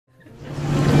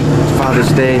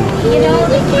Father's Day.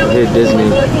 I'm here at Disney.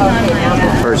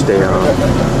 First day off.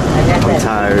 I'm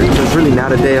tired. So it's really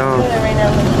not a day off.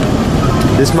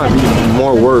 This might be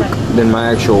more work than my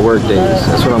actual work days.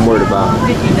 That's what I'm worried about.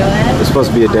 It's supposed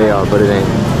to be a day off, but it ain't.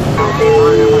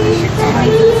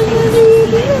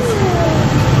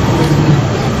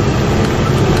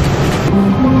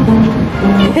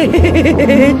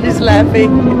 She's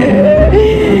laughing.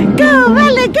 Go,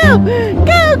 Vale, go!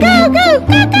 Go, go, go!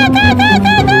 Go, go, go, go,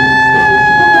 go, go!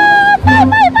 Bye,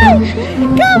 bye, bye!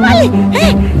 Go, Vale!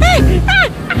 Hey, hey, ah!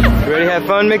 You ready to have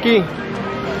fun, Mickey?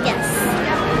 Yes.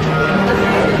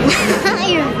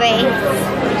 Your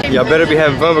face. Y'all better be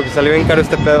having fun porque salió bien caro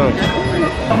este pedo.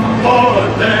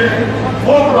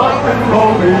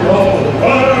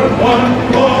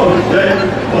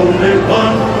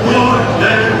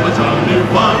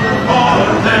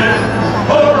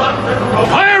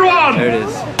 Fire one! There it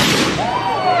is.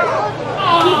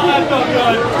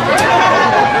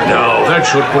 Now that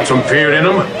should put some fear in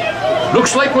them.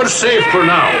 Looks like we're safe for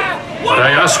now. But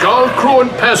I ask all crew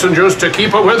and passengers to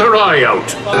keep a weather eye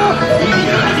out.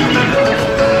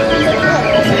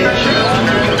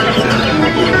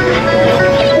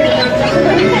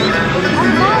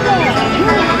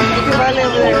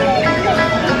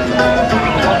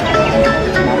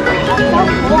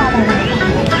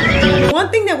 One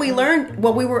thing that we learned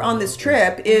while we were on this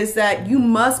trip is that you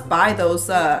must buy those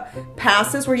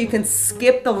passes where you can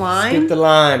skip the line. Skip the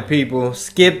line, people.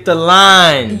 Skip the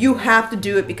line. You have to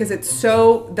do it because it's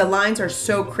so, the lines are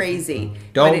so crazy.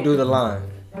 Don't do the line.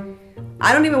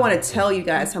 I don't even want to tell you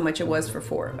guys how much it was for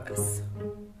 4 of us.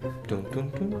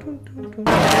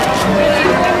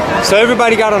 So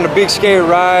everybody got on the big scary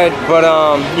ride, but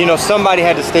you know, somebody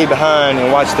had to stay behind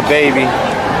and watch the baby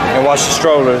and watch the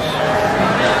strollers.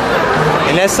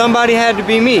 And that somebody had to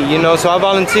be me, you know, so I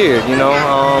volunteered, you know.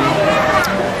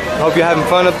 Hope you're having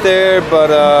fun up there, but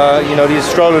you know, these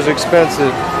strollers are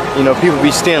expensive. You know, people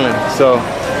be stealing, so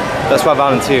that's why I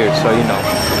volunteered, so you know.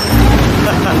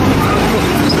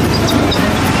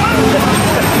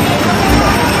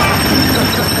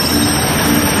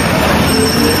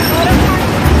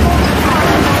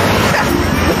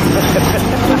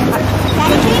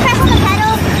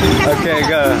 Okay,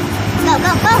 go. Go,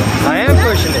 go, go. I am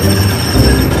pushing it.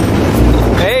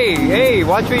 Hey, hey,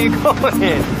 watch where you're going. I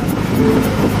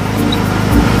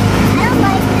don't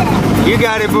like this. You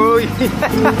got it, boo.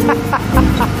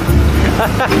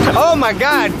 Oh my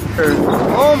God.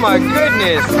 Oh my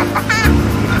goodness.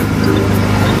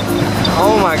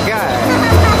 Oh my God.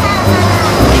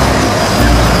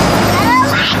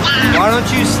 Why don't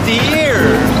you steer?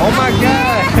 Oh my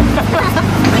God.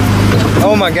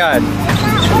 Oh my God.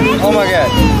 Oh my God.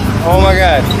 Oh my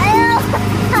God.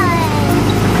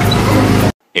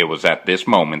 It was at this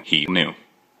moment he knew.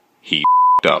 He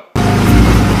f***ed up.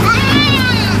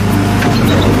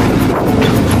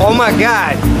 Oh my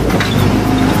God.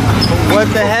 What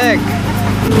the heck?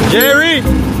 Jerry!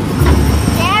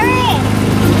 Jerry!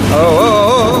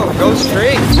 Oh, go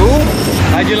straight, boo.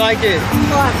 How'd you like it? It was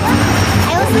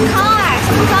the car.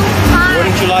 Something's wrong with the car. What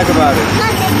didn't you like about it?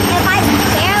 Because if I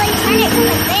barely turn it, it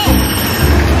was this.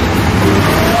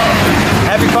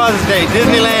 Happy Father's Day.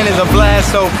 Disneyland is a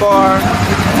blast so far.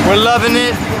 We're loving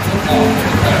it.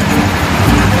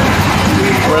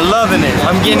 We're loving it.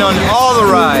 I'm getting on all the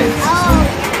rides.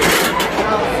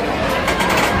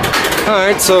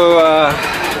 Alright, so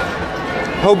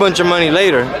whole bunch of money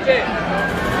later.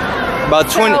 About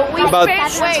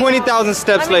 20,000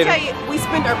 steps later. Let me tell you, we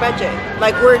spent our budget.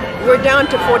 Like we're down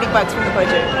to $40 from the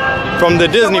budget. From the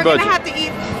Disney so we're budget. We're gonna have to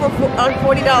eat on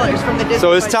 $40 from the Disney.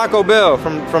 So it's budget. Taco Bell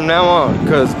from now on,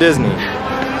 cause Disney.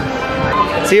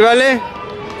 See, Vale?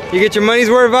 You get your money's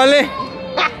worth, Vale?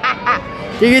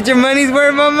 You get your money's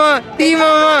worth, Mama? See,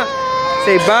 Mama?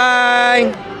 Say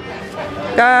bye.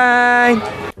 Bye.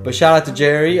 But shout out to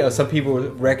Jerry. Some people were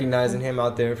recognizing him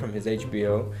out there from his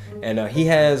HBO, and he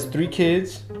has 3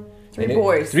 kids. 3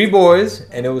 boys. 3 boys,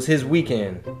 and it was his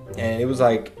weekend, and it was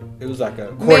like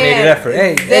a coordinated effort.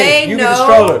 Hey, you get the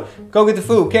stroller, go get the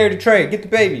food, carry the tray, get the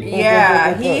baby. Boom,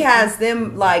 Yeah, boom, boom, boom, he has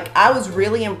them. Like, I was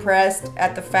really impressed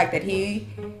at the fact that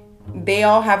they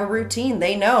all have a routine.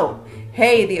 They know,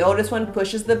 hey, the oldest one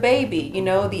pushes the baby, you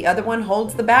know, the other one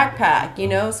holds the backpack, you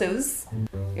know. So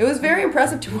it was very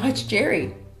impressive to watch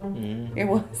Jerry. Mm-hmm. It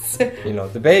was. You know,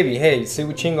 the baby, hey, see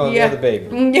what Chingo and the other baby.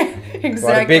 Yeah, exactly.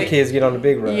 While the big kids get on the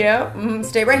big ride. Yeah,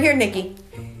 stay right here, Nikki.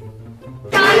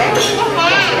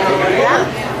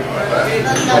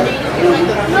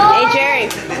 Hey, Jerry.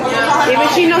 Even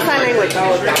she knows sign language.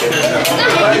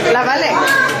 La Vale.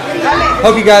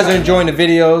 Hope you guys are enjoying the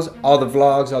videos, all the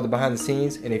vlogs, all the behind the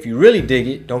scenes. And if you really dig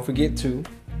it, don't forget to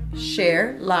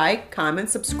share, like, comment,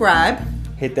 subscribe.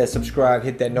 Hit that subscribe,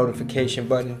 hit that notification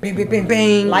button. Bing, bing, bing,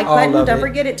 bing. Like All button, of don't it.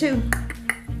 forget it too.